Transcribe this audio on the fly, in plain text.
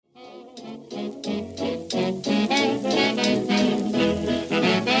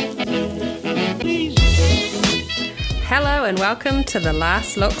Hello and welcome to the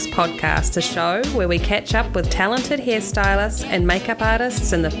Last Looks podcast, a show where we catch up with talented hairstylists and makeup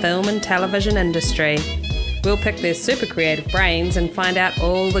artists in the film and television industry. We'll pick their super creative brains and find out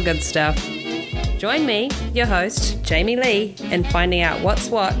all the good stuff. Join me, your host, Jamie Lee, in finding out what's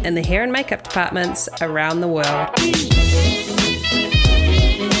what in the hair and makeup departments around the world.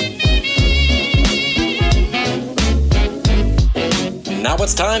 Now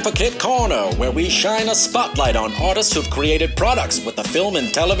it's time for Kit Corner, where we shine a spotlight on artists who've created products with the film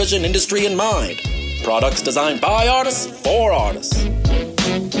and television industry in mind. Products designed by artists for artists.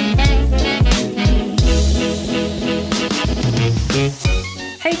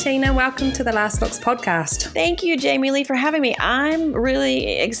 Hey Tina, welcome to the Last Looks podcast. Thank you, Jamie Lee, for having me. I'm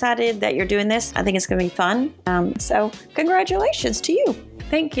really excited that you're doing this. I think it's going to be fun. So congratulations to you.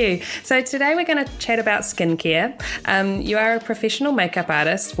 Thank you. So today we're going to chat about skincare. You are a professional makeup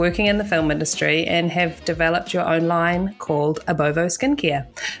artist working in the film industry and have developed your own line called Abovo Skincare.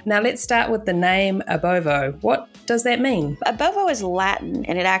 Now let's start with the name Abovo. What does that mean? Abovo is Latin,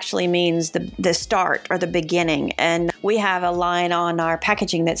 and it actually means the start or the beginning. And we have a line on our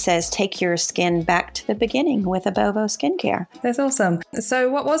packaging that says, take your skin back to the beginning with Abovo Skincare. That's awesome. So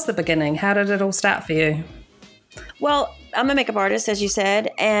what was the beginning? How did it all start for you? Well, I'm a makeup artist, as you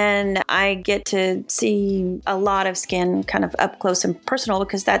said, and I get to see a lot of skin kind of up close and personal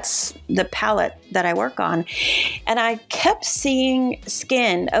because that's the palette that I work on. And I kept seeing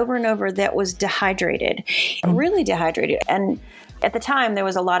skin over and over that was dehydrated, really dehydrated. And at the time, there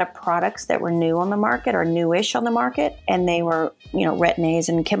was a lot of products that were new on the market or newish on the market, and they were, retinoids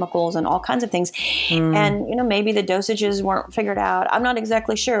and chemicals and all kinds of things. And, maybe the dosages weren't figured out. I'm not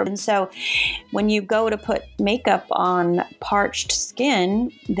exactly sure. And so when you go to put makeup on parched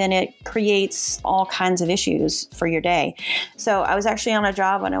skin, then it creates all kinds of issues for your day. So I was actually on a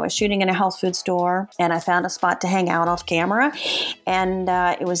job when I was shooting in a health food store, and I found a spot to hang out off camera. And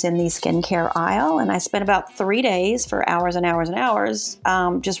it was in the skincare aisle. And I spent about 3 days for hours and hours and hours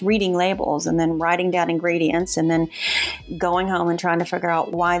just reading labels and then writing down ingredients and then going home and trying to figure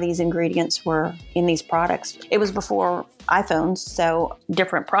out why these ingredients were in these products. It was before iPhones, so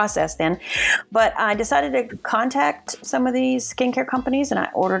different process then. But I decided to contact some of these skincare companies and I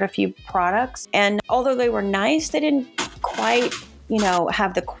ordered a few products. And although they were nice, they didn't quite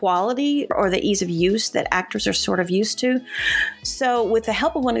have the quality or the ease of use that actors are sort of used to. So with the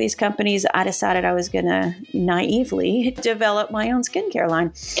help of one of these companies, I decided I was going to naively develop my own skincare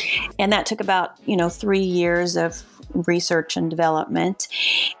line. And that took about, 3 years of research and development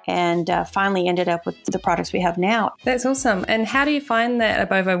and finally ended up with the products we have now. That's awesome. And how do you find that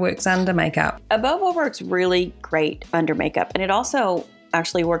Abovo works under makeup? Abovo works really great under makeup. And it also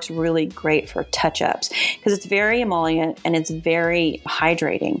actually works really great for touch-ups because it's very emollient and it's very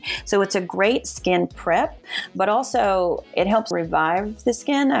hydrating. So it's a great skin prep, but also it helps revive the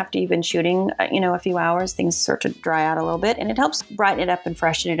skin after you've been shooting, a few hours. Things start to dry out a little bit and it helps brighten it up and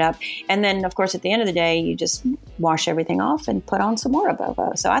freshen it up. And then, of course, at the end of the day, you just wash everything off and put on some more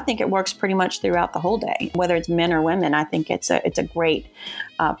Abovo. So I think it works pretty much throughout the whole day. Whether it's men or women, I think it's a great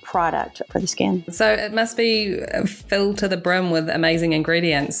product for the skin. So it must be filled to the brim with amazing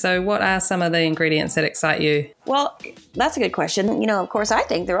ingredients. So what are some of the ingredients that excite you? Well, that's a good question. Of course, I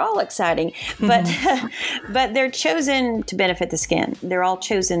think they're all exciting, but but they're chosen to benefit the skin. They're all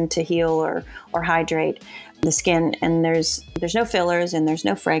chosen to heal or hydrate the skin, and there's no fillers and there's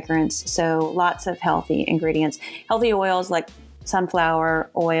no fragrance. So lots of healthy ingredients. Healthy oils like sunflower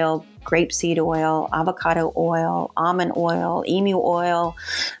oil, grapeseed oil, avocado oil, almond oil, emu oil,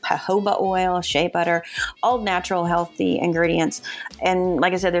 jojoba oil, shea butter, all natural, healthy ingredients. And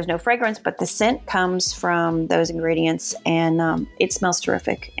like I said, there's no fragrance, but the scent comes from those ingredients and it smells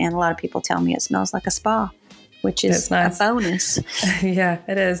terrific. And a lot of people tell me it smells like a spa, which is nice. A bonus. Yeah,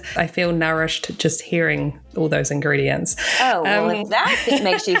 it is. I feel nourished just hearing all those ingredients. Oh, well, if that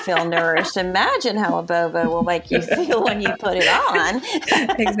makes you feel nourished, imagine how Abovo will make you feel when you put it on.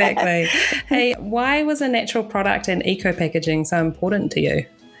 Exactly. Hey, why was a natural product and eco-packaging so important to you?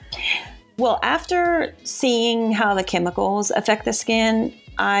 Well, after seeing how the chemicals affect the skin,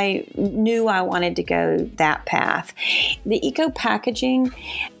 I knew I wanted to go that path. The eco-packaging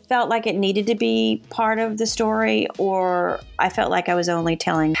felt like it needed to be part of the story, or I felt like I was only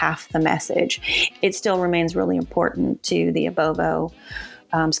telling half the message. It still remains really important to the Abovo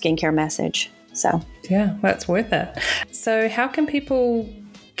skincare message. So yeah, that's worth it. So how can people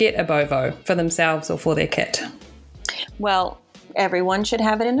get Abovo for themselves or for their kit? Well, Everyone should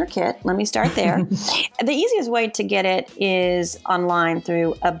have it in their kit. Let me start there. The easiest way to get it is online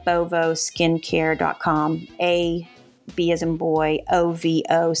through abovoskincare.com. B as in boy,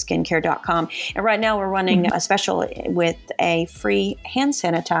 OVO skincare.com. And right now we're running a special with a free hand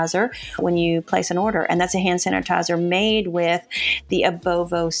sanitizer when you place an order. And that's a hand sanitizer made with the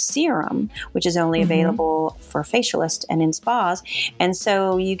Abovo serum, which is only available for facialists and in spas. And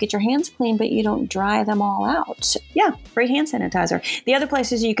so you get your hands clean, but you don't dry them all out. Yeah, free hand sanitizer. The other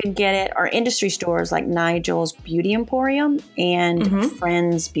places you can get it are industry stores like Nigel's Beauty Emporium and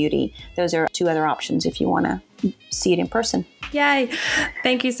Friends Beauty. Those are two other options if you want to see it in person. Yay.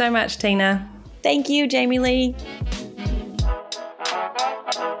 Thank you so much, Tina. Thank you, Jamie Lee.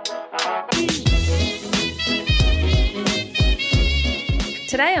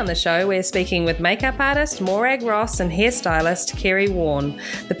 Today on the show, we're speaking with makeup artist Morag Ross and hairstylist Kerry Warren,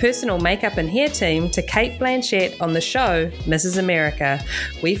 the personal makeup and hair team to Cate Blanchett on the show Mrs. America.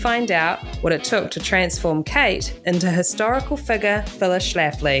 We find out what it took to transform Cate into historical figure Phyllis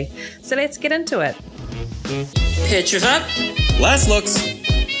Schlafly. So let's get into it. Pictures up. Last looks.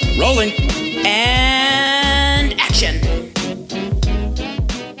 Rolling. And action.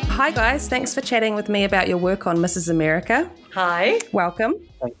 Hi guys, thanks for chatting with me about your work on Mrs. America. Hi. Welcome.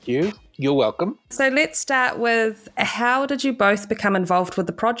 Thank you. You're welcome. So let's start with, how did you both become involved with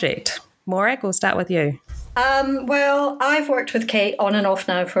the project? Morag, we'll start with you. Well, I've worked with Cate on and off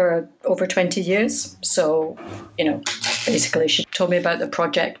now for over 20 years. So, basically she told me about the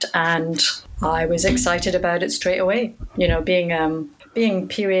project and I was excited about it straight away. Being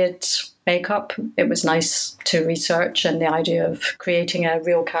period makeup, it was nice to research, and the idea of creating a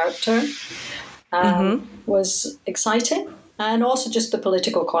real character was exciting. And also just the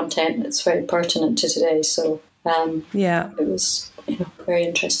political content, it's very pertinent to today. So, it was very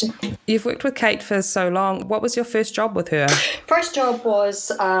interesting. You've worked with Cate for so long. What was your first job with her? First job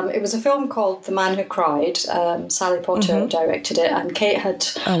was, it was a film called The Man Who Cried. Sally Potter directed it, and Cate had,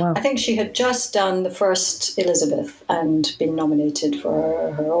 I think she had just done the first Elizabeth and been nominated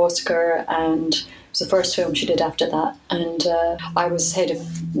for her Oscar, and it was the first film she did after that. And I was head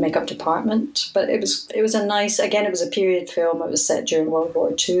of makeup department, but it was a nice, again, it was a period film. It was set during World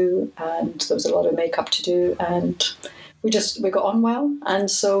War II, and there was a lot of makeup to do, and we got on well,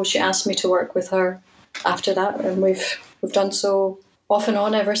 and so she asked me to work with her after that, and we've done so off and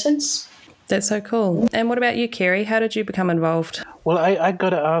on ever since. That's so cool. And what about you, Kerry? How did you become involved? Well, I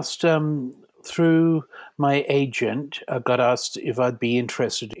got asked through my agent. I got asked if I'd be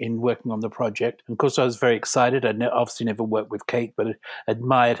interested in working on the project. And of course, I was very excited. I'd obviously never worked with Cate, but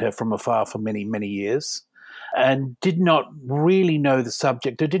admired her from afar for many, many years. And did not really know the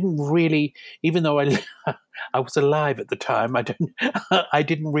subject. I didn't really, even though I was alive at the time, I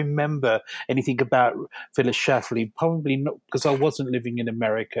didn't remember anything about Phyllis Schlafly. Probably not because I wasn't living in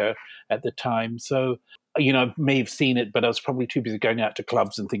America at the time. So, I may have seen it, but I was probably too busy going out to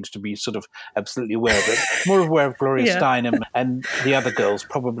clubs and things to be sort of absolutely aware of it. More aware of Gloria Steinem and the other girls,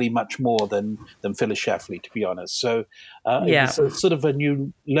 probably much more than Phyllis Schlafly, to be honest. So it was sort of a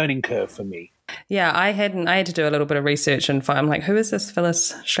new learning curve for me. Yeah, I had to do a little bit of research and I'm like, who is this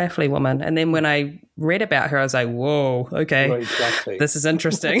Phyllis Schlafly woman? And then when I read about her, I was like, whoa, okay, Right, exactly. This is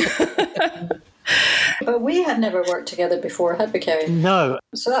interesting. But we had never worked together before, had we, Kerry? No.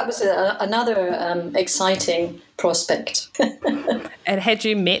 So that was another exciting prospect. And had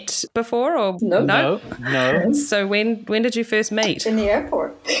you met before or No. So when did you first meet? In the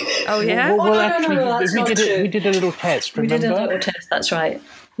airport. Oh yeah. Well, no, actually, that's not true. we did a little test. We Remember? did a little test, that's right.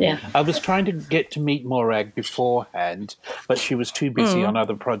 Yeah. I was trying to get to meet Morag beforehand, but she was too busy on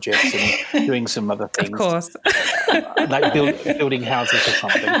other projects and doing some other things. Of course. Like building houses or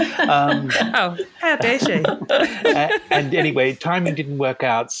something. Oh, how dare she? And anyway, timing didn't work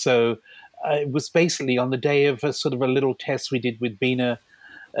out. So it was basically on the day of a sort of a little test we did with Bina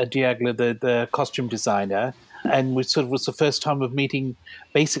Diagla, the costume designer. And we sort of was the first time of meeting,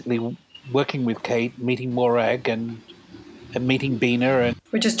 basically working with Cate, meeting Morag and meeting Bina. And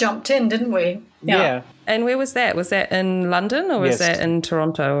We just jumped in, didn't we? yeah. And where was that? Was that in London or was Yes. that in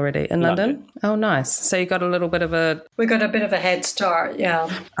Toronto already? In London? Oh, nice. So you got a little bit of a... We got a bit of a head start, yeah.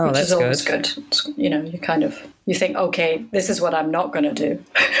 Oh, which that's is always good. good. It's, you think, okay, this is what I'm not going to do.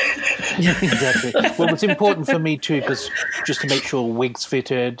 Exactly. Well, it was important for me too, because just to make sure wigs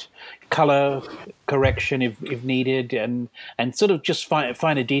fitted, color correction if needed, and sort of just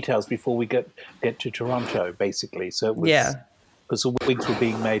finer details before we get to Toronto, basically. So it was because the wigs were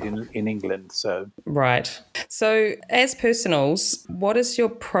being made in England. So Right. So as personals, what is your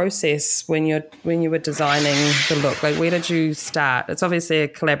process when you were designing the look? Like, where did you start? It's obviously a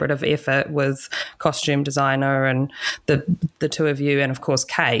collaborative effort with costume designer and the two of you and, of course,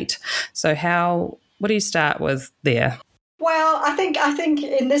 Kate. So what do you start with there? Well, I think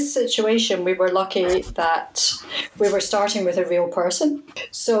in this situation we were lucky that we were starting with a real person.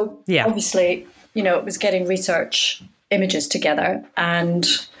 So obviously, it was getting research images together and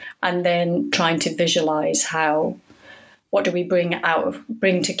then trying to visualize what do we bring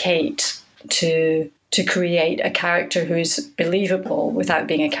to Kate to create a character who's believable without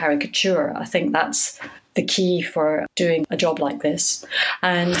being a caricature. I think that's the key for doing a job like this.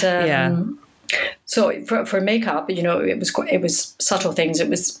 And so for makeup, it was subtle things. It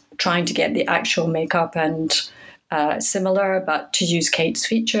was trying to get the actual makeup and similar, but to use Kate's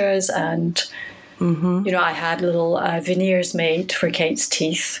features. And, I had little veneers made for Kate's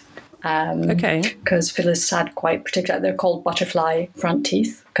teeth. Because Phyllis had quite particular, they're called butterfly front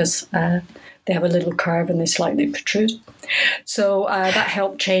teeth because they have a little curve and they slightly protrude. So that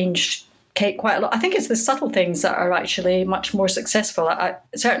helped change Kate quite a lot. I think it's the subtle things that are actually much more successful. I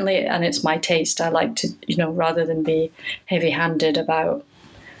certainly, and it's my taste, I like to, rather than be heavy-handed about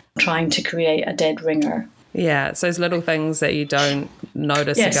trying to create a dead ringer. Yeah, it's those little things that you don't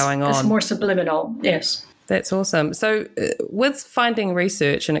notice are going on. It's more subliminal, yes. That's awesome. So with finding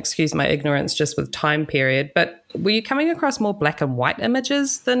research, and excuse my ignorance just with time period, but were you coming across more black and white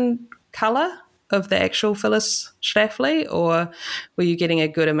images than colour of the actual Phyllis Schlafly, or were you getting a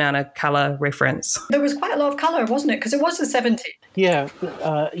good amount of colour reference? There was quite a lot of colour, wasn't it? Because it was the 70s. Yeah,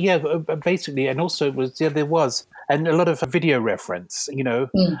 basically, and also there was, and a lot of video reference,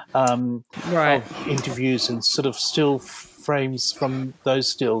 right, of interviews and sort of still frames from those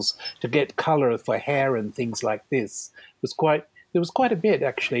stills to get colour for hair and things like this. There was quite a bit,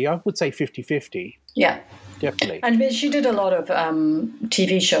 actually. I would say 50-50. Yeah. Definitely. And she did a lot of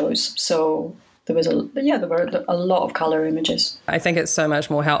TV shows, so there were a lot of colour images. I think it's so much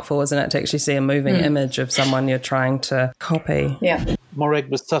more helpful, isn't it, to actually see a moving image of someone you're trying to copy. Yeah. Morag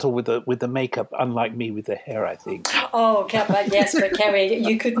was subtle with the makeup, unlike me with the hair, I think. Oh, yes, but Kerry,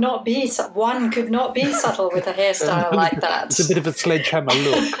 one could not be subtle with a hairstyle like that. It's a bit of a sledgehammer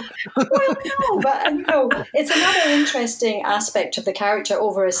look. Well, no, but it's another interesting aspect of the character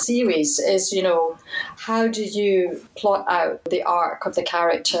over a series is, how do you plot out the arc of the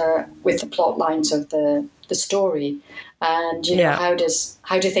character with the plot lines of the story, and how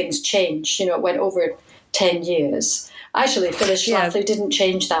do things change? It went over 10 years. Actually, Phyllis Schlafly didn't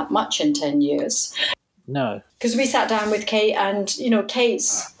change that much in 10 years. No. Because we sat down with Kate and,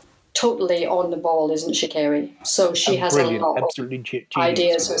 Kate's totally on the ball, isn't she, Kerry? So she has a lot of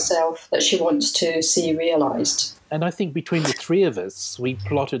ideas herself that she wants to see realised. And I think between the three of us, we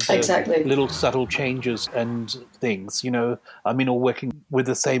plotted the little subtle changes and things, all working with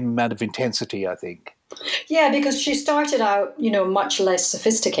the same amount of intensity, I think. Yeah, because she started out, much less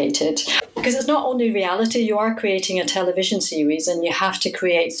sophisticated. Because it's not only reality, you are creating a television series and you have to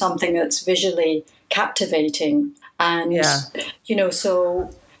create something that's visually captivating. And, so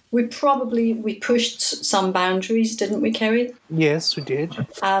we pushed some boundaries, didn't we, Kerry? Yes, we did.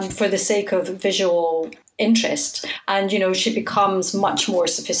 For the sake of visual interest. And, she becomes much more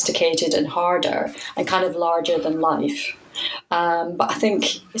sophisticated and harder and kind of larger than life. But I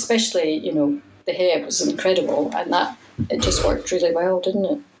think especially, the hair was incredible and that it just worked really well, didn't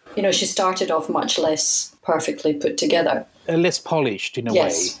it? She started off much less perfectly put together. Less polished in a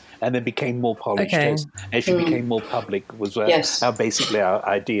way, and then became more polished as she became more public was basically our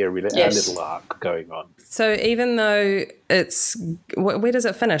idea, really, our little arc going on. So even though it's, where does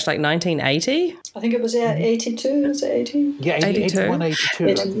it finish, like 1980? I think it was 82, is it 80? Yeah, 81, 82,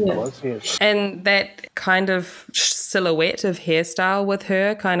 I think it was, yes. And that kind of silhouette of hairstyle with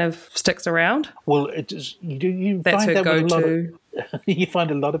her kind of sticks around? Well, you that's find her that go-to. You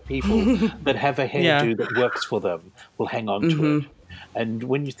find a lot of people that have a hairdo that works for them will hang on to it. And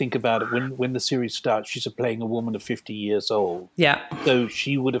when you think about it, when the series starts, she's playing a woman of 50 years old. Yeah. So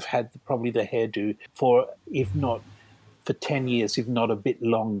she would have had probably the hairdo for, if not for 10 years, if not a bit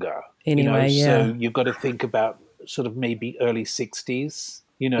longer. Anyway, So you've got to think about sort of maybe early 60s.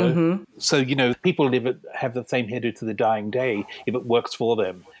 So, people have the same hairdo to the dying day if it works for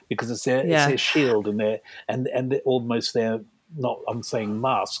them because it's their shield and they're almost their, not I'm saying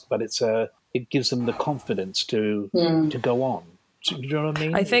mask, but it gives them the confidence to go on. Do you know what I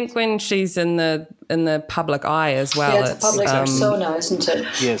mean? I think when she's in the public eye as well, Yeah, it's a public persona, isn't it?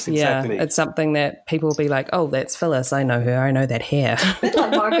 Yes, exactly. Yeah, it's something that people will be like, oh, that's Phyllis. I know her. I know that hair. A bit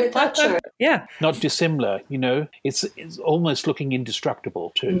like Margaret Thatcher. Yeah. Not dissimilar, It's almost looking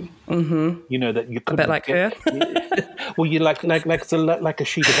indestructible too. Mm-hmm. That you could a bit like her. Well, you like a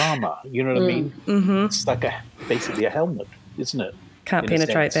sheet of armor. You know what I mean? Mm-hmm. It's like basically a helmet, isn't it? Can't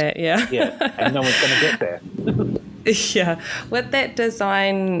penetrate that. Yeah. Yeah, and no one's going to get there. Yeah. With that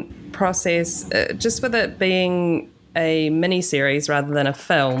design process, just with it being a mini-series rather than a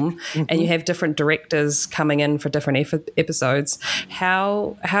film, and you have different directors coming in for different episodes,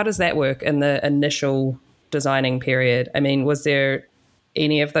 how does that work in the initial designing period? I mean, was there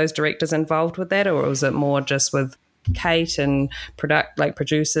any of those directors involved with that, or was it more just with Kate and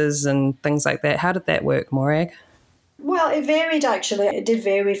producers and things like that? How did that work, Morag? Well, it varied actually. It did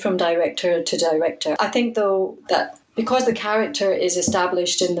vary from director to director. I think, though, that because the character is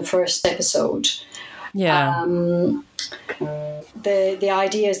established in the first episode, the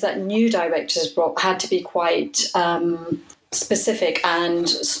idea is that new directors had to be quite specific and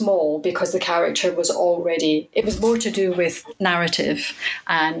small, because the character was already, it was more to do with narrative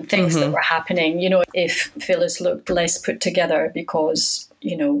and things that were happening. If Phyllis looked less put together because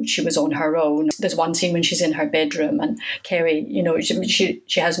she was on her own. There's one scene when she's in her bedroom and Kerry, she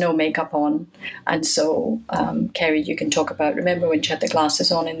has no makeup on. And so, Kerry, you can talk about, remember when she had the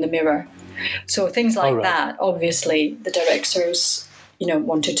glasses on in the mirror? So things like that, obviously the directors,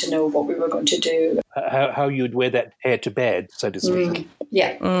 wanted to know what we were going to do. How you'd wear that hair to bed, so to speak.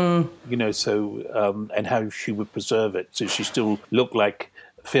 Yeah. So, and how she would preserve it. So she still looked like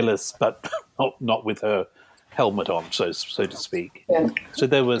Phyllis, but not with her helmet on, so to speak. Yeah. So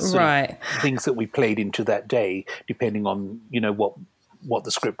there was things that we played into that day, depending on what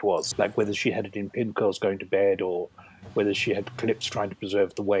the script was, like whether she had it in pin curls going to bed, or whether she had clips trying to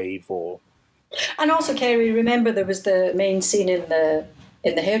preserve the wave, or. And also, Kerry, remember there was the main scene in the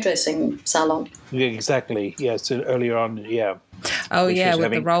hairdressing salon. Yeah, exactly. Yeah. So earlier on, yeah. Oh yeah,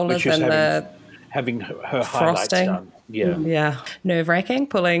 with the rollers and having her frosting. Highlights done. Yeah. Yeah. Nerve-wracking,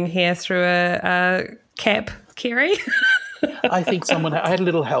 pulling hair through a cap, Kerry. I think I had a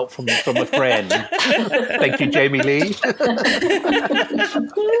little help from a friend. Thank you, Jamie Lee.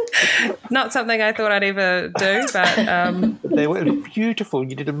 Not something I thought I'd ever do, but they were beautiful.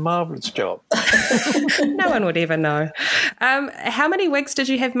 You did a marvellous job. No one would ever know. How many wigs did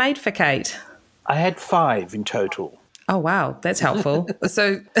you have made for Kate? I had 5 in total. Oh wow, that's helpful.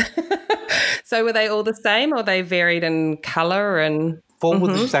 So were they all the same, or they varied in colour and? 4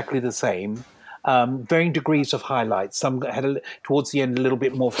 was exactly the same. Varying degrees of highlights. Some had towards the end a little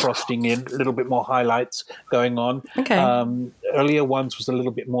bit more frosting in, a little bit more highlights going on. Okay. Earlier ones was a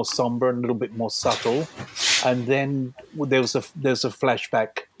little bit more somber and a little bit more subtle, and then there's a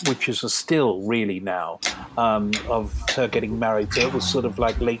flashback, which is a still really now of her getting married. So it was sort of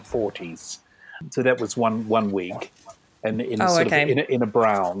like late 40s. So that was one wig, and in a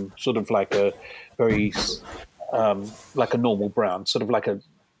brown, sort of like a very like a normal brown, sort of like a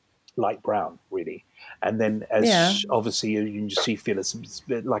light brown, really. And then obviously you can just see Phyllis a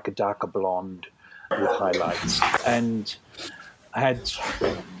bit like a darker blonde with highlights. And I had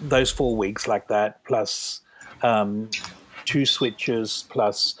those 4 wigs like that, plus 2 switches,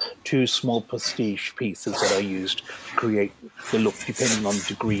 plus 2 small prestige pieces that I used to create the look, depending on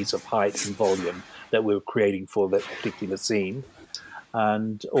degrees of height and volume that we were creating for that particular scene.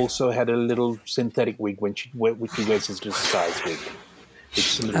 And also had a little synthetic wig which she wears as a disguise wig.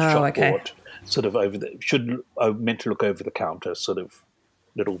 It's a little shopboard, sort of meant to look over the counter, sort of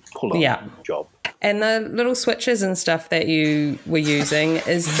little pull-on job. And the little switches and stuff that you were using,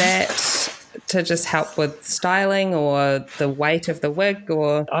 is that to just help with styling or the weight of the wig?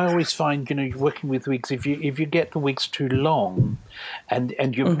 Or I always find, working with wigs, if you get the wigs too long, and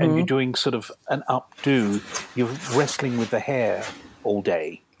you're doing sort of an updo, you're wrestling with the hair all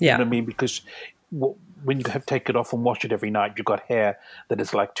day. Yeah. You know what I mean? Because when you have to take it off and wash it every night, you've got hair that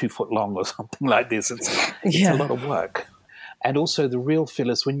is like 2 foot long or something like this. It's a lot of work. And also the real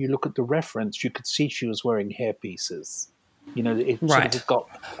Phyllis, when you look at the reference, you could see she was wearing hair pieces. It sort of got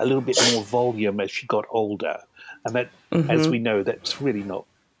a little bit more volume as she got older. And that, as we know, that's really not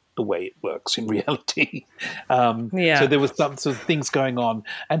the way it works in reality. So there was some sort of things going on.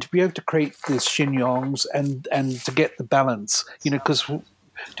 And to be able to create these chignons and to get the balance, because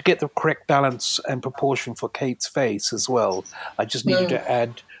to get the correct balance and proportion for Kate's face as well, I just needed to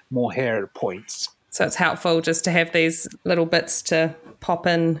add more hair at points. So it's helpful just to have these little bits to pop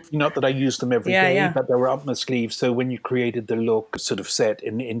in. Not that I used them every day, but they were up my sleeve. So when you created the look, sort of set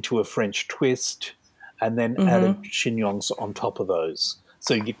into a French twist, and then added chignons on top of those.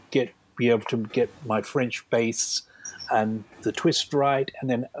 So you be able to get my French base and the twist right, and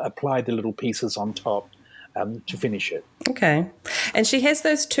then apply the little pieces on top to finish it. Okay. And she has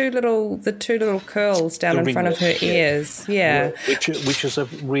those two little curls down in front of her ears. Yeah. Which is a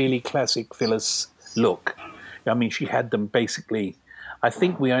really classic Phyllis look. I mean, she had them basically. I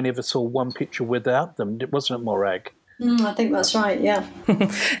think we only ever saw one picture without them. Wasn't it, Morag? I think that's right, yeah.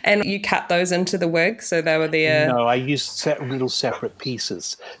 And you cut those into the wig, so they were there? No, I used little separate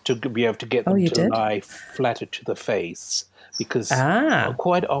pieces to be able to get them to lie flatter to the face. Because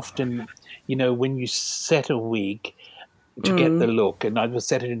quite often, when you set a wig to get the look, and I would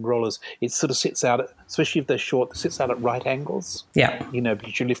set it in rollers, it sort of sits out, especially if they're short, it sits out at right angles. Yeah.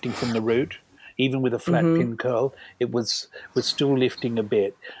 Because you're lifting from the root. Even with a flat pin curl, it was still lifting a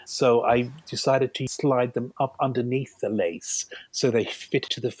bit. So I decided to slide them up underneath the lace so they fit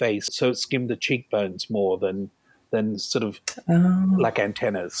to the face. So it skimmed the cheekbones more than sort of like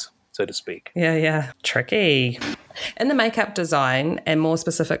antennas, so to speak. Yeah. Tricky. In the makeup design, and more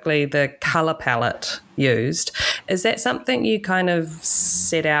specifically the colour palette used, is that something you kind of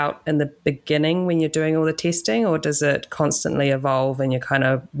set out in the beginning when you're doing all the testing, or does it constantly evolve and you're kind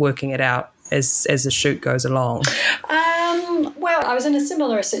of working it out as the shoot goes along? Well, I was in a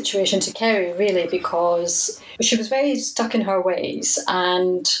similar situation to Kerry, really, because she was very stuck in her ways,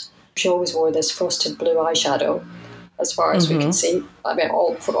 and she always wore this frosted blue eyeshadow, as far as we could see. I mean,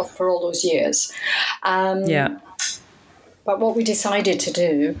 for all those years. But what we decided to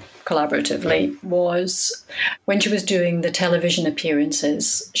do collaboratively was, when she was doing the television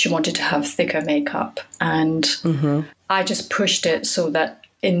appearances, she wanted to have thicker makeup, and I just pushed it so that,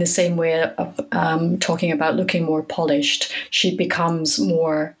 in the same way of talking about looking more polished, she becomes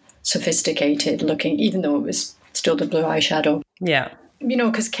more sophisticated looking, even though it was still the blue eyeshadow. Yeah.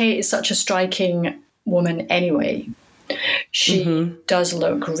 Because Kate is such a striking woman anyway. She does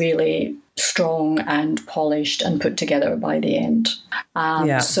look really strong and polished and put together by the end.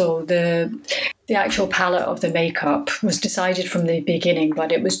 So the actual palette of the makeup was decided from the beginning,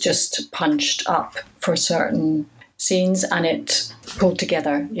 but it was just punched up for certain scenes, and it pulled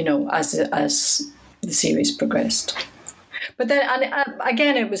together, as the series progressed. But then,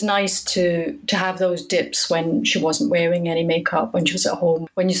 again, it was nice to have those dips when she wasn't wearing any makeup, when she was at home,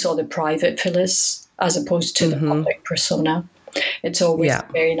 when you saw the private Phyllis as opposed to the public persona. It's always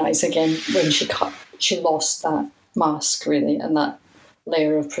very nice again when she lost that mask, really, and that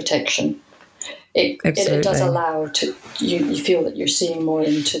layer of protection. It does allow you feel that you're seeing more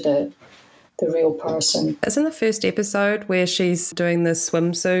into the real person. It's in the first episode where she's doing the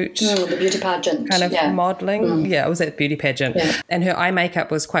swimsuit. The beauty pageant. Kind of modelling. Yeah, it was at beauty pageant. Yeah. And her eye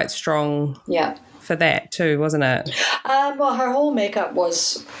makeup was quite strong for that too, wasn't it? Well, her whole makeup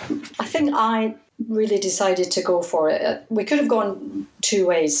was, I think I really decided to go for it. We could have gone two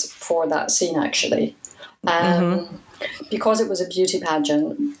ways for that scene, actually. Because it was a beauty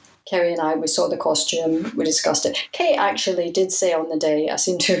pageant, Kerry and I, we saw the costume, we discussed it. Kate actually did say on the day, I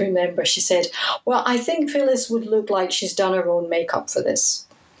seem to remember, she said, well, I think Phyllis would look like she's done her own makeup for this.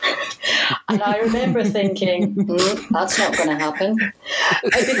 And I remember thinking, that's not going to happen.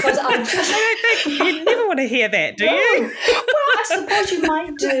 Because you never want to hear that, do you? Well, I suppose you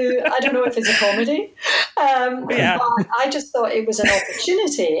might do. I don't know if it's a comedy. But I just thought it was an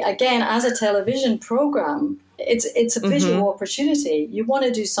opportunity. Again, as a television program, it's a visual opportunity. You want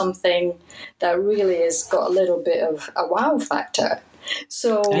to do something that really has got a little bit of a wow factor.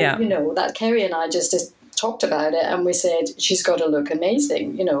 So, that Kerry and I just talked about it, and we said, she's got to look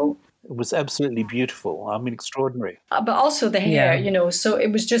amazing, It was absolutely beautiful. I mean, extraordinary. But also the hair, so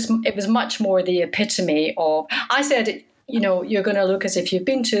it was much more the epitome of, I said, you're going to look as if you've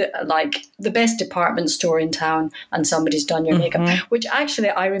been to like the best department store in town and somebody's done your makeup, which actually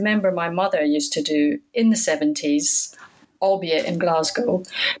I remember my mother used to do in the 70s, albeit in Glasgow.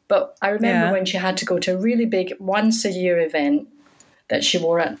 But I remember when she had to go to a really big once-a-year event that she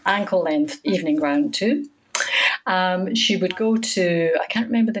wore an ankle-length evening gown to. She would go to, I can't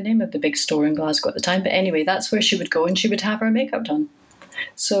remember the name of the big store in Glasgow at the time, but anyway, that's where she would go and she would have her makeup done.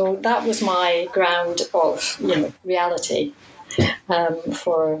 So that was my ground of, reality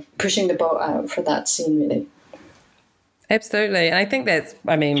for pushing the boat out for that scene, really. Absolutely. And I think that's,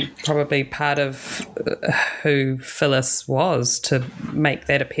 probably part of who Phyllis was, to make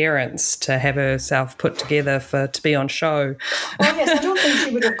that appearance, to have herself put together to be on show. Oh, yes, I don't think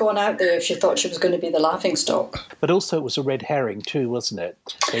she would have gone out there if she thought she was going to be the laughingstock. But also it was a red herring too, wasn't it?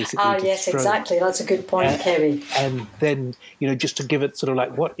 Basically, yes, exactly. That's a good point, Kerry. And then, just to give it sort of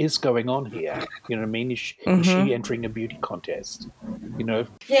like, what is going on here? You know what I mean? Is she entering a beauty contest?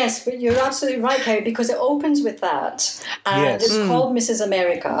 Yes, but you're absolutely right, Kerry, because it opens with that. And it's called Mrs.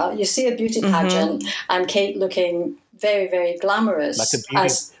 America. You see a beauty pageant and Kate looking very, very glamorous. Like a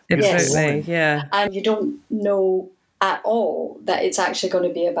beauty. Absolutely, yeah. And you don't know at all that it's actually going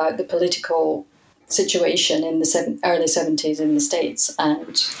to be about the political situation in the early 70s in the States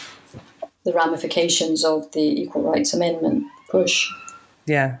and the ramifications of the Equal Rights Amendment push.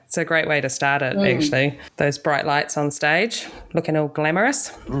 Yeah, it's a great way to start it, actually. Those bright lights on stage, looking all glamorous.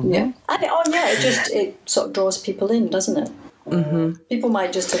 Mm-hmm. Yeah. And it sort of draws people in, doesn't it? Mm-hmm. People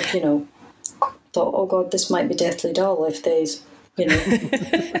might just have, thought, oh God, this might be deathly dull if they,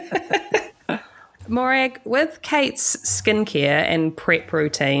 Morag, with Kate's skincare and prep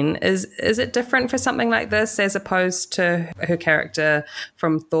routine, is it different for something like this as opposed to her character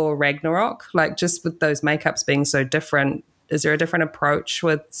from Thor Ragnarok? Like, just with those makeups being so different, is there a different approach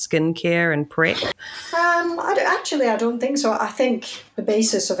with skincare and prep? I don't think so. I think the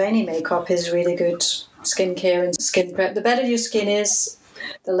basis of any makeup is really good skincare and skin prep. The better your skin is,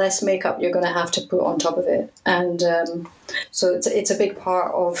 the less makeup you're going to have to put on top of it. And so it's a big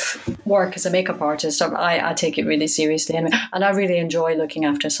part of work as a makeup artist. I take it really seriously. And I really enjoy looking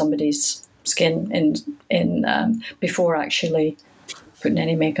after somebody's skin in before actually putting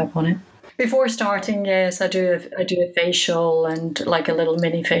any makeup on it. Before starting, yes, I do a facial and like a little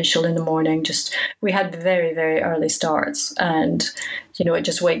mini facial in the morning. We had very, very early starts, and it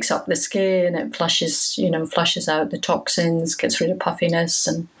just wakes up the skin, it flushes out the toxins, gets rid of puffiness,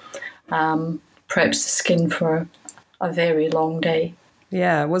 and preps the skin for a very long day.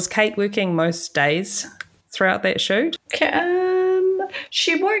 Yeah, was Kate working most days throughout that shoot?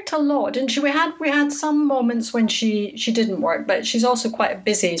 She worked a lot, didn't she? We had some moments when she didn't work, but she's also quite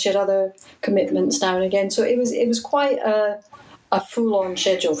busy. She had other commitments now and again, so it was quite a full-on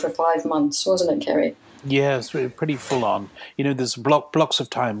schedule for 5 months, wasn't it, Kerry? Yeah, it's pretty full on. There's blocks of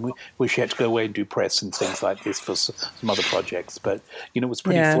time where she had to go away and do press and things like this for some other projects, but it was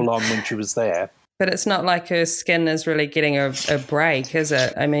pretty full on when she was there. But it's not like her skin is really getting a break, is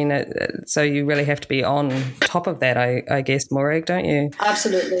it? So you really have to be on top of that, I guess, Morag, don't you?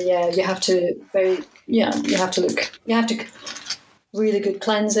 Absolutely, yeah. You have to really good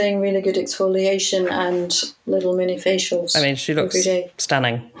cleansing, really good exfoliation, and little mini facials. She looks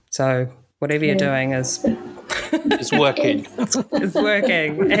stunning. So whatever you're doing is... It's working. It's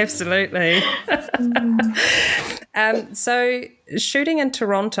working, absolutely. So shooting in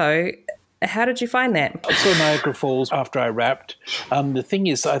Toronto... How did you find that? I saw Niagara Falls after I wrapped. The thing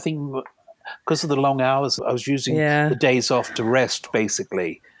is, I think because of the long hours, I was using the days off to rest,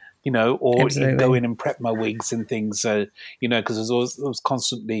 basically, or go in and prep my wigs and things, because there was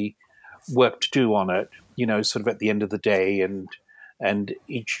constantly work to do on it, sort of at the end of the day and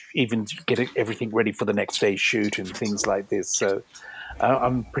even getting everything ready for the next day's shoot and things like this. So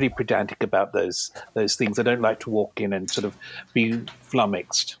I'm pretty pedantic about those things. I don't like to walk in and sort of be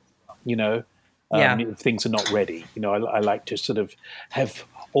flummoxed. If things are not ready. I like to sort of have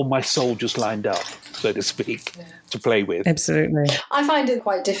all my soldiers lined up, so to speak, to play with. Absolutely. I find it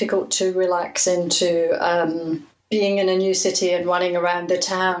quite difficult to relax into being in a new city and running around the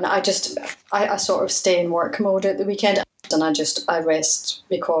town. I sort of stay in work mode at the weekend, and I rest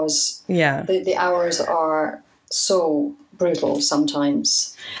because the hours are so brutal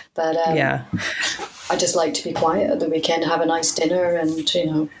sometimes that I just like to be quiet at the weekend, have a nice dinner,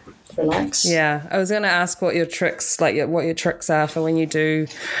 and relax. Yeah, I was going to ask what your tricks are for when you do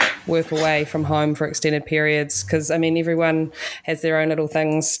work away from home for extended periods, because everyone has their own little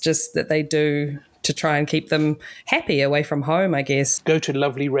things just that they do to try and keep them happy away from home, I guess. Go to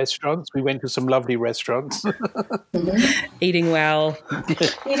lovely restaurants. We went to some lovely restaurants. Eating well.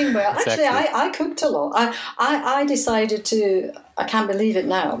 Eating well. Actually, I cooked a lot. I decided to, I can't believe it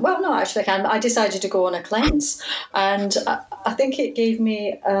now. Well, no, actually I can. I decided to go on a cleanse. And I think it gave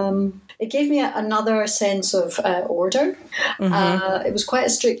me another sense of order. Mm-hmm. It was quite a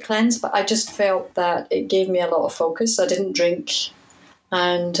strict cleanse, but I just felt that it gave me a lot of focus. I didn't drink,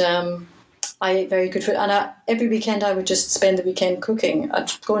 and I ate very good food. And every weekend I would just spend the weekend cooking. I'd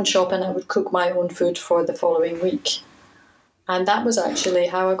go and shop and I would cook my own food for the following week. And that was actually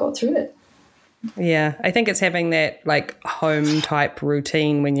how I got through it. Yeah, I think it's having that like home type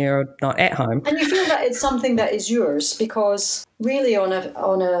routine when you're not at home. And you feel that it's something that is yours, because really on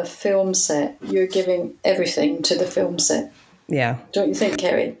a film set, you're giving everything to the film set. Yeah. Don't you think,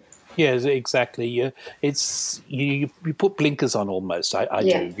 Kerry? Yes, exactly. It's you put blinkers on almost. I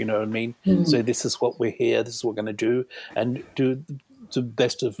do. You know what I mean? Mm-hmm. So this is what we're here. This is what we're going to do, and do the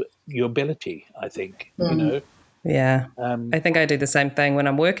best of your ability. I think. You know. Yeah, I think I do the same thing. When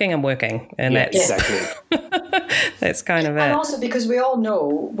I'm working, and that's exactly. That's kind of it. And also because we all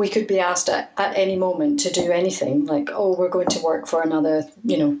know we could be asked at any moment to do anything, like, oh, we're going to work for another,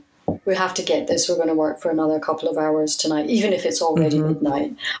 we have to get this, we're going to work for another couple of hours tonight, even if it's already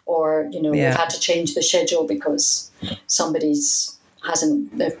midnight, or, we've had to change the schedule because their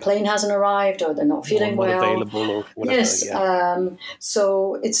plane hasn't arrived, or they're not feeling well. Available or whatever. Yes. Yeah.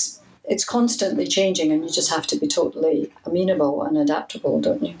 So it's constantly changing, and you just have to be totally amenable and adaptable,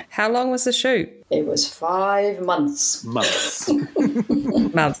 don't you? How long was the shoot? It was 5 months. Months,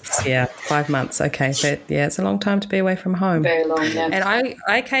 yeah, 5 months. Okay, but yeah, it's a long time to be away from home. Very long, yeah. And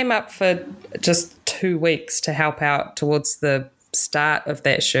I came up for just 2 weeks to help out towards the start of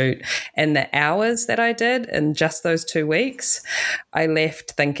that shoot, and the hours that I did in just those 2 weeks, I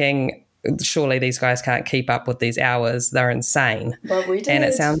left thinking, surely these guys can't keep up with these hours. They're insane. But we did. And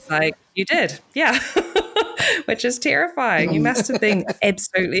it sounds like you did. Yeah. Which is terrifying. You must have been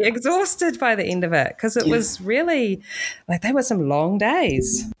absolutely exhausted by the end of it, because it was really, like, they were some long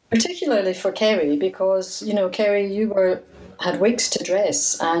days. Particularly for Kerry, because, Kerry, you had wigs to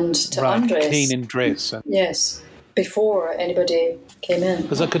dress and to undress. Clean and dress. Yes, before anybody came in.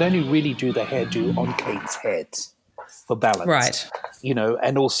 Because I could only really do the hairdo on Kate's head for balance. Right.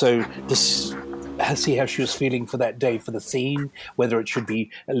 And also see how she was feeling for that day for the scene, whether it should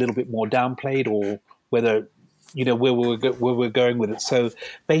be a little bit more downplayed or whether, where we're going with it. So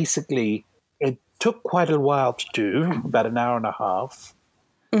basically, it took quite a while to do, about an hour and a half.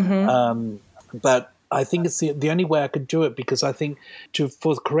 Mm-hmm. But I think it's the only way I could do it, because I think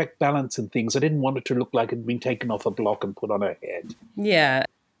for the correct balance and things, I didn't want it to look like it had been taken off a block and put on her head. Yeah.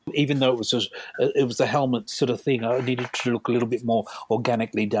 Even though it was a helmet sort of thing, I needed to look a little bit more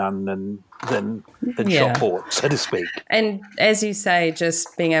organically done than shop bought, so to speak. And as you say,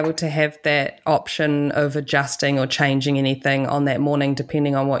 just being able to have that option of adjusting or changing anything on that morning,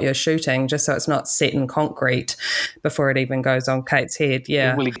 depending on what you're shooting, just so it's not set in concrete before it even goes on Kate's head.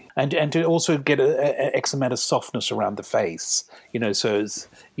 Yeah, and to also get a X amount of softness around the face, so it's,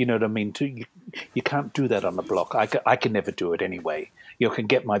 you know what I mean. You can't do that on the block. I can never do it anyway. You can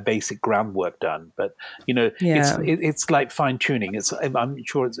get my basic groundwork done, but it's like fine tuning. I'm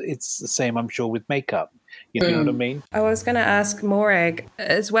sure it's the same. I'm sure with makeup. You know what I mean? I was going to ask Morag,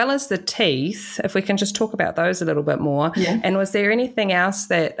 as well as the teeth, if we can just talk about those a little bit more. Yeah. And was there anything else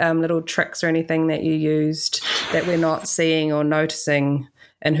that little tricks or anything that you used that we're not seeing or noticing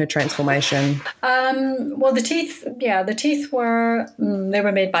in her transformation? Well, the teeth were they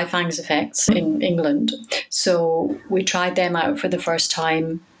were made by Fangs Effects in England. So we tried them out for the first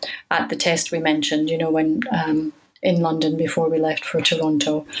time at the test we mentioned, when in London before we left for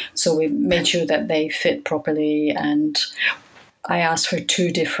Toronto. So we made sure that they fit properly, and I asked for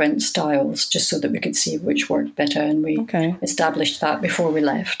 2 different styles just so that we could see which worked better, and we established that before we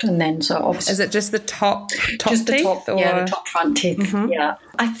left. And then obviously, is it just the top just the teeth? Top, or? Yeah, the top front teeth. Mm-hmm. Yeah,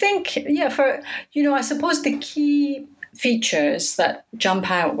 I think for I suppose the key features that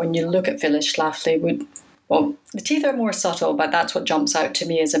jump out when you look at Phyllis Schlafly the teeth are more subtle, but that's what jumps out to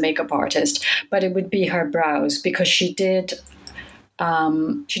me as a makeup artist. But it would be her brows, because she did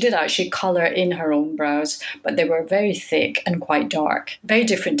actually colour in her own brows, but they were very thick and quite dark, very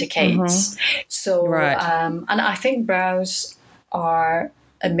different to Kate's. Mm-hmm. So, and I think brows are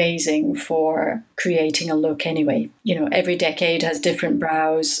amazing for creating a look anyway. Every decade has different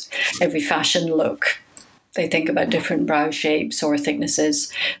brows, every fashion look. They think about different brow shapes or thicknesses.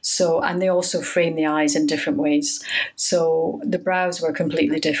 So, and they also frame the eyes in different ways. So the brows were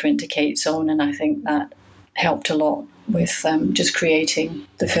completely different to Kate's own, and I think that helped a lot with just creating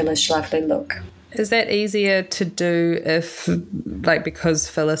the Phyllis Schlafly look. Is that easier to do because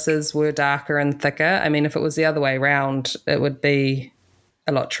Phyllis's were darker and thicker? I mean, if it was the other way around, it would be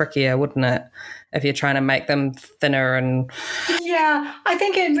a lot trickier, wouldn't it? If you're trying to make them thinner and... Yeah, I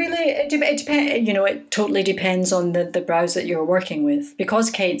think it depends. It totally depends on the brows that you're working with. Because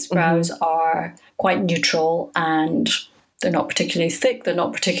Kate's brows are quite neutral and they're not particularly thick, they're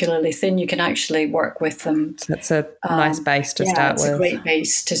not particularly thin, you can actually work with them. So it's a nice base to start with. It's a great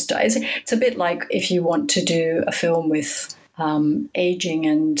base to start. It's a bit like if you want to do a film with aging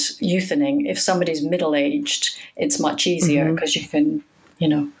and youthening. If somebody's middle-aged, it's much easier because you can,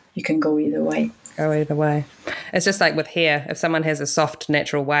 you can go either way. Go either way. It's just like with hair. If someone has a soft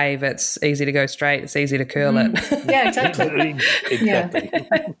natural wave, it's easy to go straight. It's easy to curl it. Yeah, exactly. Exactly.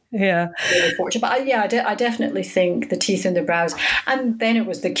 Yeah. Really fortunate. But I definitely think the teeth and the brows. And then it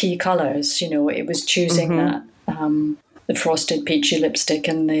was the key colours. It was choosing that the frosted peachy lipstick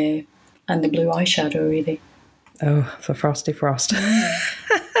and the blue eyeshadow, really. Oh, for Frosty Frost.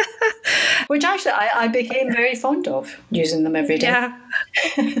 Which actually I became very fond of using them every day. Yeah.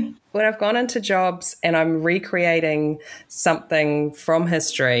 When I've gone into jobs and I'm recreating something from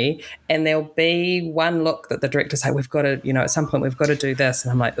history, and there'll be one look that the director's like, we've got to, at some point we've got to do this.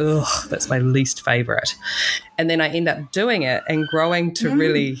 And I'm like, ugh, that's my least favourite. And then I end up doing it and growing to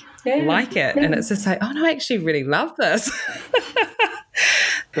really like it. Yeah. And it's just like, oh no, I actually really love this.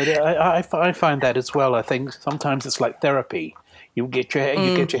 But I find that as well. I think sometimes it's like therapy. You get your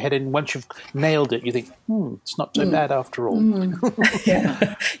head in. Once you've nailed it, you think, it's not so bad after all.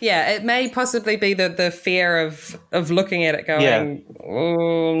 Yeah, it may possibly be the fear of looking at it going,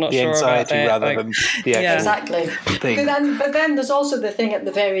 oh, I'm not sure about that. The anxiety rather than the actual thing. But then there's also the thing at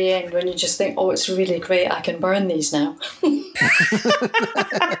the very end when you just think, oh, it's really great, I can burn these now.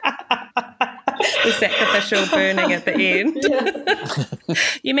 The sacrificial burning at the end. Yeah.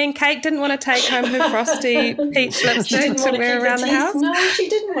 You mean Kate didn't want to take home her frosty peach lipstick to wear around the house? No, she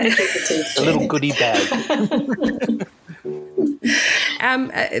didn't want to keep the teeth. A little goodie bag.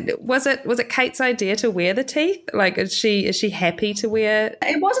 Was it Kate's idea to wear the teeth? Like, is she happy to wear?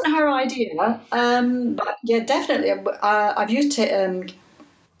 It wasn't her idea, but yeah, definitely. I've used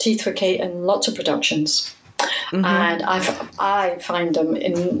teeth for Kate in lots of productions. Mm-hmm. And I find them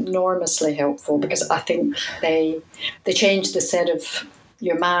enormously helpful because I think they change the set of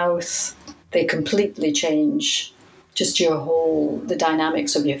your mouth. They completely change just the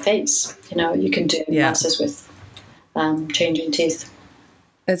dynamics of your face. You can do masses with changing teeth.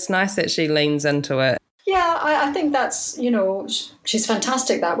 It's nice that she leans into it. Yeah, I think that's, she's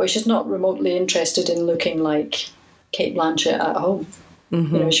fantastic that way. She's not remotely interested in looking like Kate Blanchett at home.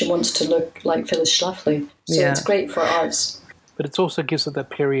 Mm-hmm. She wants to look like Phyllis Schlafly. So it's great for arts. But it also gives her that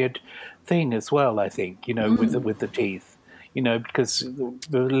period thing as well, I think, with the teeth, because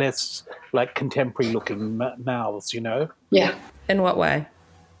they're less like contemporary looking mouths, Yeah. In what way?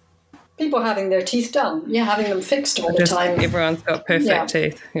 People having their teeth done. Yeah, having them fixed all the time. Everyone's got perfect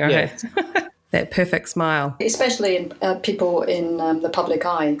teeth. Right? Yeah. That perfect smile. Especially in people in the public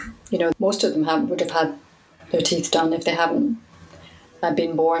eye. Most of them would have had their teeth done if they haven't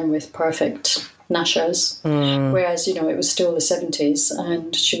been born with perfect gnashers, whereas it was still the 70s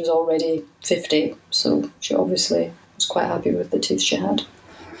and she was already 50, so she obviously was quite happy with the teeth she had.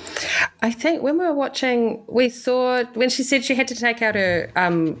 I think when we were watching, we saw when she said she had to take out her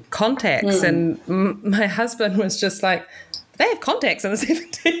contacts, and my husband was just like, they have contacts in the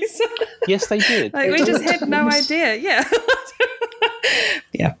 70s. Yes, they did. We just had no idea. Yeah.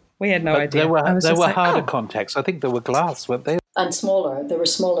 Yeah. We had no idea. They were harder contacts. I think they were glass, weren't they? And smaller. They were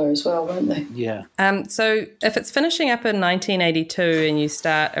smaller as well, weren't they? Yeah. So if it's finishing up in 1982 and you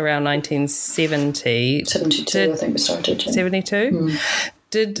start around 1970... 72, I think we started. Yeah. 72?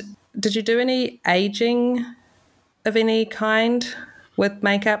 Did you do any aging of any kind with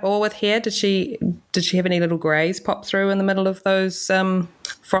makeup or with hair? Did she have any little greys pop through in the middle of those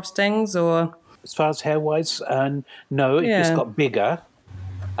frostings? Or as far as hair-wise, no, it just got bigger.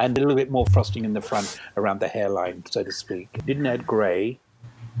 And a little bit more frosting in the front around the hairline, so to speak. It didn't add grey,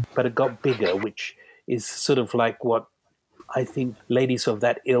 but it got bigger, which is sort of like what I think ladies of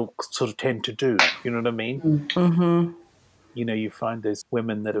that ilk sort of tend to do. You know what I mean? Mm-hmm. You find there's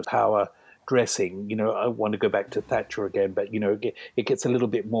women that are power dressing. I want to go back to Thatcher again, but, it gets a little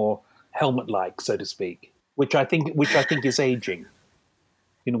bit more helmet-like, so to speak, which I think is aging.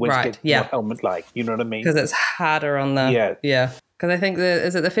 When it gets more helmet-like, you know what I mean? Because it's harder on the... Yeah. Because I think,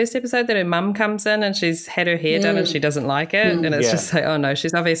 is it the first episode that her mum comes in and she's had her hair done and she doesn't like it? And it's just like, oh no,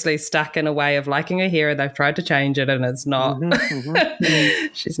 she's obviously stuck in a way of liking her hair and they've tried to change it and it's not.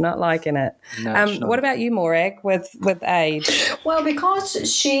 She's not liking it. No, what about you, Morag, with age? Well,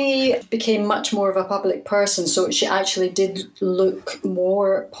 because she became much more of a public person, so she actually did look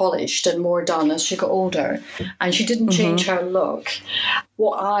more polished and more done as she got older. And she didn't change her look.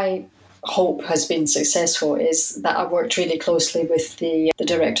 What I hope has been successful is that I worked really closely with the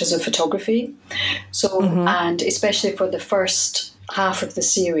directors of photography. So, and especially for the first half of the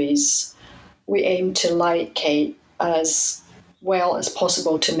series, we aimed to light Kate as well as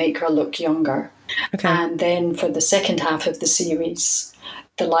possible to make her look younger. Okay. And then for the second half of the series,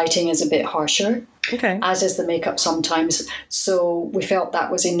 the lighting is a bit harsher, as is the makeup sometimes. So we felt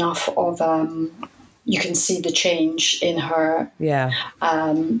that was enough of you can see the change in her. Yeah.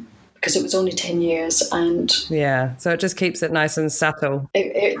 Because it was only 10 years, and so it just keeps it nice and subtle.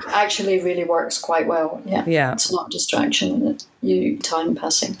 It actually really works quite well. Yeah. It's not distraction, time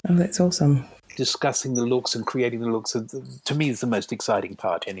passing. Oh, that's awesome. Discussing the looks and creating the looks, to me, is the most exciting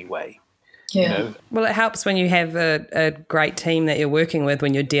part anyway. Yeah. You know? Well, it helps when you have a great team that you're working with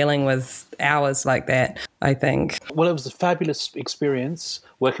when you're dealing with hours like that, I think. Well, it was a fabulous experience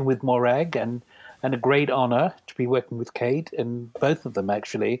working with Morag, and a great honour to be working with Kate, and both of them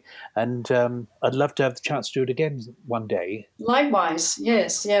actually. And I'd love to have the chance to do it again one day. Likewise,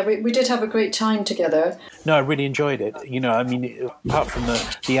 yes. Yeah, we did have a great time together. No, I really enjoyed it. You know, I mean, apart from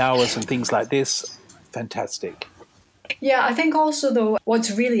the hours and things like this, fantastic. Yeah, I think also, though,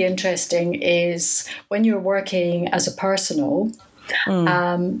 what's really interesting is when you're working as a personal,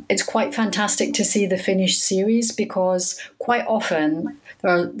 it's quite fantastic to see the finished series, because quite often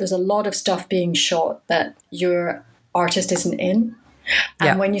there's a lot of stuff being shot that your artist isn't in.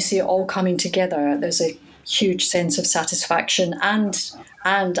 And when you see it all coming together, there's a huge sense of satisfaction and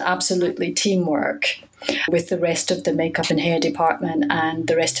absolutely teamwork with the rest of the makeup and hair department and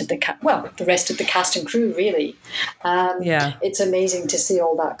the rest of the cast and crew, really. It's amazing to see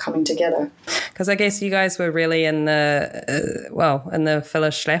all that coming together. Because I guess you guys were really in the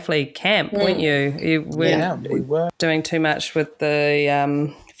Phyllis Schlafly camp, weren't you? You weren't we were doing too much with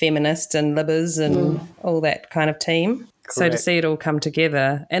the feminists and libbers and all that kind of team. Correct. So to see it all come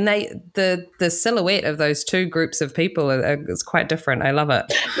together, and the silhouette of those two groups of people is quite different. I love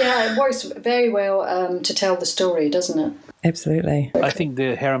it. Yeah, it works very well to tell the story, doesn't it? Absolutely. I think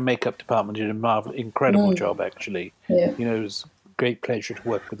the hair and makeup department did a incredible job, actually. Yeah. You know, it was a great pleasure to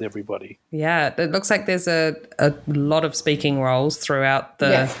work with everybody. Yeah, it looks like there's a lot of speaking roles throughout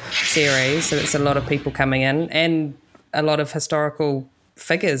the series. So it's a lot of people coming in and a lot of historical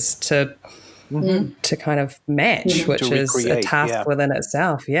figures to kind of match, which is a task within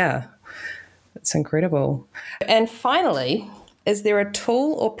itself. Yeah, it's incredible. And finally, is there a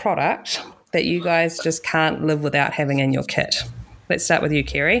tool or product that you guys just can't live without having in your kit? Let's start with you,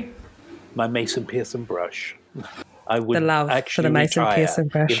 Kerry. My Mason Pearson brush. I would the love actually for the Mason retire. Pearson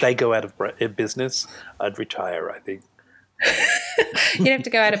brush. If they go out of business, I'd retire, I think. You'd have to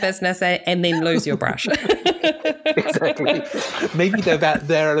go out of business and then lose your brush. Exactly. Maybe they're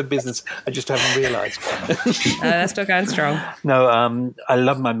out of business. I just haven't realised. They're still going strong. No, I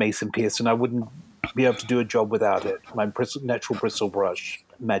love my Mason Pearson. I wouldn't be able to do a job without it. My natural bristle brush,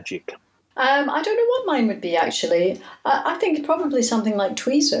 magic. I don't know what mine would be, actually. I think probably something like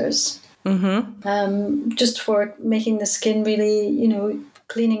tweezers. Just for making the skin really,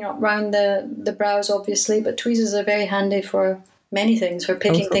 cleaning up around the brows, obviously, but tweezers are very handy for many things, for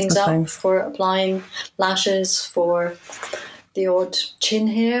picking things up, for applying lashes, for the odd chin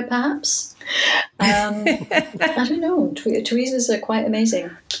hair, perhaps. I don't know. Tweezers are quite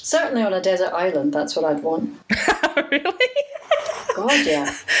amazing. Certainly on a desert island, that's what I'd want. Really? God,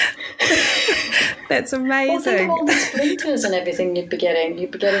 yeah. That's amazing. Well, think of all the splinters and everything you'd be getting.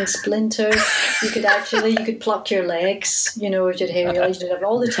 You'd be getting splinters. You could pluck your legs, if you'd hair. You'd have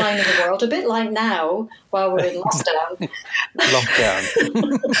all the time in the world. A bit like now, while we're in lockdown.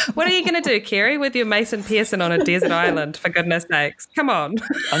 Lockdown. What are you going to do, Kerry, with your Mason Pearson on a desert island, for goodness sakes? Come on.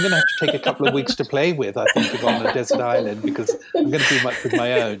 I'm going to have to take a couple of weeks to play with, I think, if I'm on a desert island, because I'm going to do much with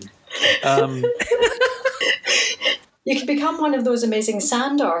my own. You could become one of those amazing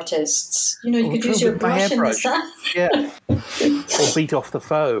sand artists. You could use your brush in the sand. Yeah. Or beat off the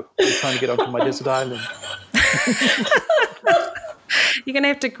foe trying to get onto my desert island. You're going to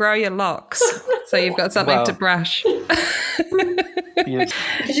have to grow your locks so you've got something to brush. Yeah. You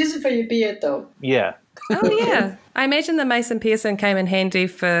could use it for your beard, though. Yeah. Oh, yeah. I imagine the Mason Pearson came in handy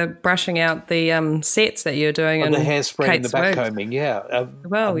for brushing out the sets that you're doing. And the hairspray and the backcombing,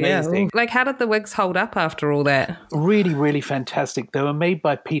 amazing. Like, how did the wigs hold up after all that? Really, really fantastic. They were made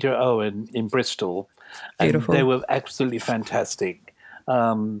by Peter Owen in Bristol. Beautiful. And they were absolutely fantastic.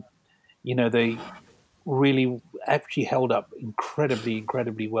 They really actually held up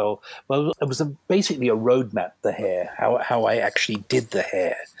incredibly well. Well, it was basically a roadmap, the hair, how I actually did the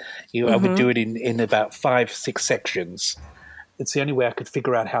hair. I would do it in about 5-6 sections. It's the only way I could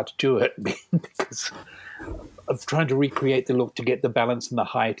figure out how to do it because of trying to recreate the look to get the balance and the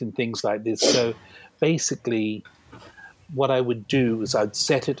height and things like this. So basically what I would do is I'd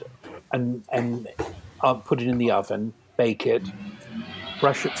set it and I'll put it in the oven, bake it,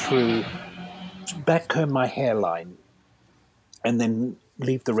 brush it through, backcomb my hairline, and then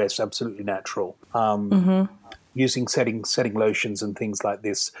leave the rest absolutely natural. using setting lotions and things like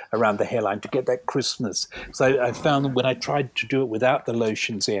this around the hairline to get that crispness. So I found that when I tried to do it without the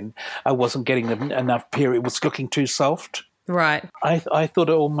lotions in, I wasn't getting enough period. It was looking too soft. Right. I thought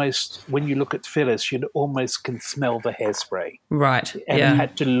almost, when you look at Phyllis, you almost can smell the hairspray. Right. And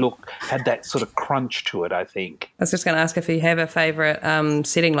it had that sort of crunch to it, I think. I was just going to ask if you have a favourite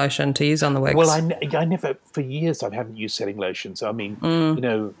setting lotion to use on the wigs. Well, I never, for years, I haven't used setting lotion. So, I mean,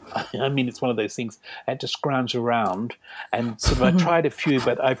 it's one of those things. I had to scrounge around and sort of, I tried a few,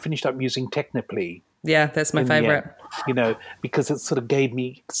 but I finished up using Techniply. Yeah, that's my favourite. Because it sort of gave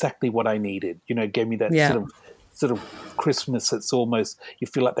me exactly what I needed. Gave me that sort of crispness that's almost, you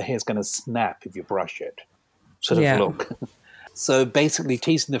feel like the hair's going to snap if you brush it sort of look. So basically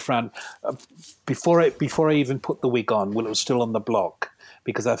teasing the front, before I even put the wig on, it was still on the block,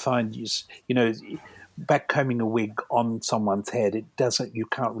 because I find, backcombing a wig on someone's head, you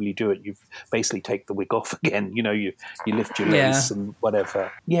can't really do it. You basically take the wig off again. You lift your lace and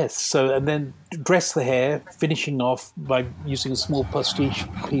whatever. Yes. So, and then dress the hair, finishing off by using a small postiche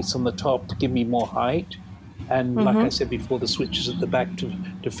piece on the top to give me more height. And like I said before, the switches at the back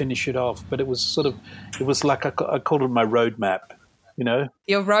to finish it off. But it was like I called it my roadmap,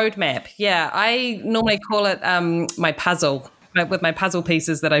 Your roadmap, yeah. I normally call it my puzzle, with my puzzle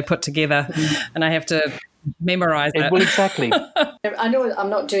pieces that I put together, and I have to memorize it. Well, exactly. I know I'm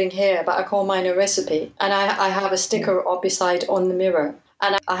not doing hair, but I call mine a recipe. And I have a sticker beside on the mirror.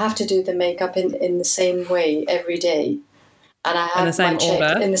 And I have to do the makeup in the same way every day. And I have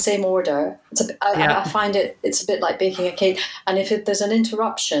in the same order. I find it's a bit like baking a cake. And if there's an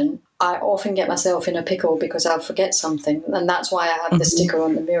interruption, I often get myself in a pickle because I'll forget something. And that's why I have the sticker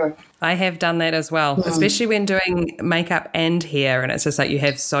on the mirror. I have done that as well, especially when doing makeup and hair. And it's just like you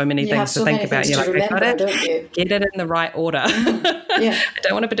have so many things to think about. You're like, remember, don't you? Get it in the right order. I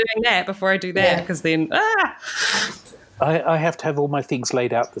don't want to be doing that before I do that, because then, I have to have all my things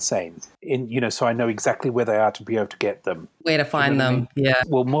laid out the same, so I know exactly where they are to be able to get them. Where to find them, I mean? Yeah.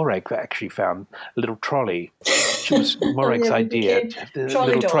 Well, Morag actually found a little trolley. It was Morag's idea. The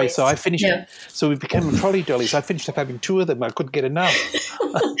little trolley. So I finished. Yeah. So we became trolley dollies. I finished up having 2 of them. I couldn't get enough,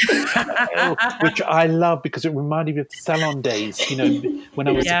 which I love because it reminded me of the salon days. When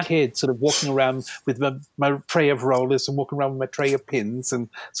I was a kid, sort of walking around with my tray of rollers and walking around with my tray of pins, and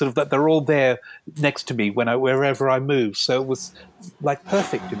sort of that they're all there next to me wherever I move. So it was like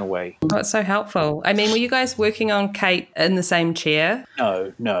perfect in a way. Oh, it's so helpful. I mean, were you guys working on Kate in the same chair?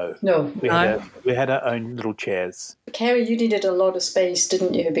 No. We had our own little chairs. Kerry, you needed a lot of space,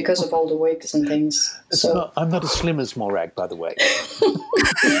 didn't you, because of all the wigs and things? I'm not as slim as Morag, by the way.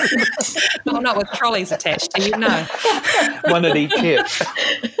 Well, not with trolleys attached to you, no. One at each hip.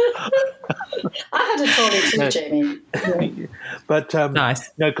 I had a trolley too, Jamie. But nice.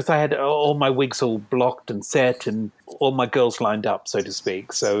 Because I had all my wigs all blocked and set and all my girls lined up, so to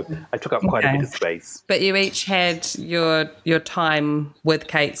speak. So I took up quite a bit of space. But you each had your time with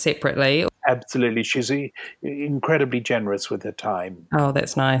Kate separately. Absolutely. She's incredibly generous with her time. Oh,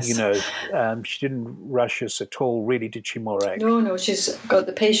 that's nice. She didn't rush us at all, really, did she, Morag? No, she's got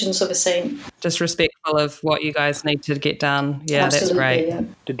the patience of a saint. Just respectful of what you guys need to get done. Yeah, absolutely, that's great. Yeah.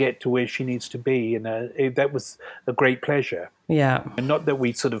 To get to where she needs to be. That was a great pleasure. Yeah. And not that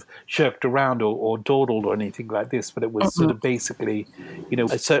we sort of shirked around or dawdled or anything like this, but it was sort of basically,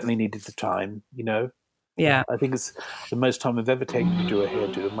 I certainly needed the time, Yeah. I think it's the most time I've ever taken to do a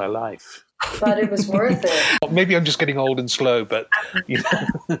hairdo in my life. But it was worth it. Maybe I'm just getting old and slow, but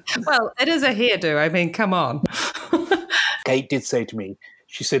Well, it is a hairdo. I mean, come on. Kate did say to me,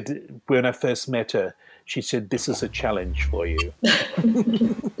 she said when I first met her, she said, "This is a challenge for you."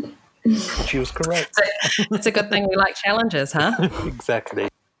 She was correct. It's a good thing we like challenges, huh? Exactly.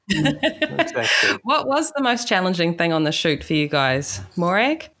 What was the most challenging thing on the shoot for you guys,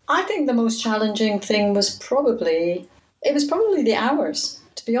 Morag? I think the most challenging thing was probably the hours.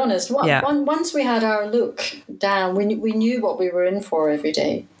 To be honest, once we had our look down, we knew what we were in for every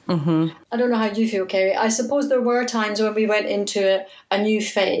day. Mm-hmm. I don't know how you feel, Kerry. I suppose there were times when we went into a new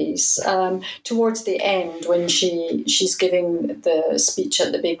phase towards the end when she's giving the speech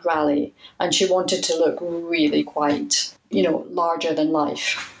at the big rally and she wanted to look really quite, larger than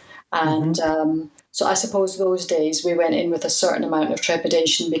life. And so I suppose those days we went in with a certain amount of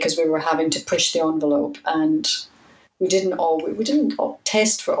trepidation because we were having to push the envelope, and we didn't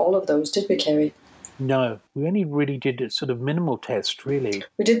test for all of those, did we, Kerry? No, we only really did a sort of minimal test, really.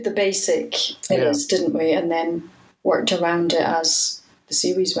 We did the basic fillers, didn't we? And then worked around it as the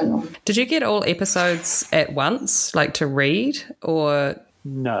series went on. Did you get all episodes at once, like to read, or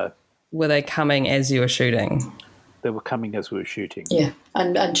no? Were they coming as you were shooting? They were coming as we were shooting. Yeah.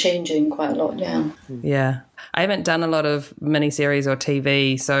 And changing quite a lot, yeah. Yeah. I haven't done a lot of miniseries or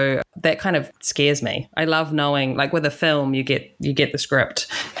TV, so that kind of scares me. I love knowing, like with a film, you get the script,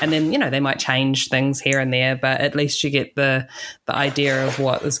 and then, they might change things here and there, but at least you get the idea of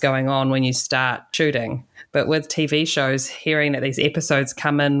what is going on when you start shooting. But with TV shows, hearing that these episodes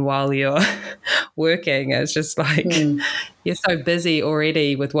come in while you're working, it's just like you're so busy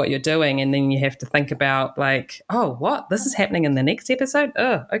already with what you're doing, and then you have to think about like, oh, what? This is happening in the next episode?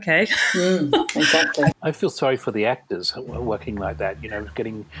 Oh, okay. Exactly. I feel sorry for the actors working like that,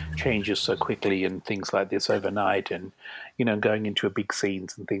 getting changes so quickly and things like this overnight, and, going into a big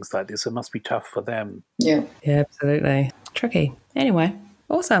scenes and things like this. It must be tough for them. Yeah. Yeah, absolutely. Tricky. Anyway.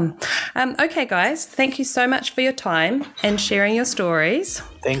 Awesome. Okay, guys, thank you so much for your time and sharing your stories.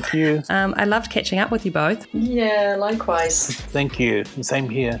 Thank you. I loved catching up with you both. Yeah, likewise. Thank you. Same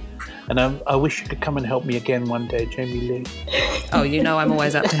here. And I wish you could come and help me again one day, Jamie Lee. Oh, I'm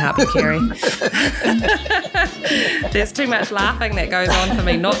always up to help you, Kerry. There's too much laughing that goes on for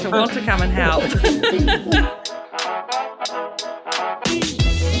me not to want to come and help.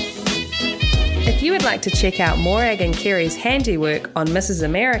 If you would like to check out Morag and Kerry's handiwork on Mrs.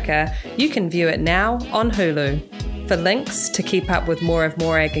 America, you can view it now on Hulu. For links to keep up with more of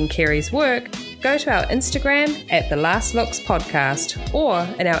Morag and Kerry's work, go to our Instagram at The Last Looks Podcast or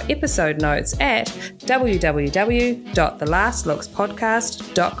in our episode notes at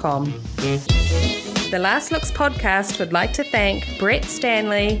www.thelastlookspodcast.com. The Last Looks Podcast would like to thank Brett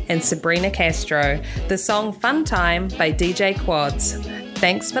Stanley and Sabrina Castro. The song Fun Time by DJ Quads.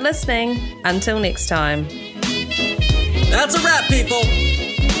 Thanks for listening. Until next time. That's a wrap, people.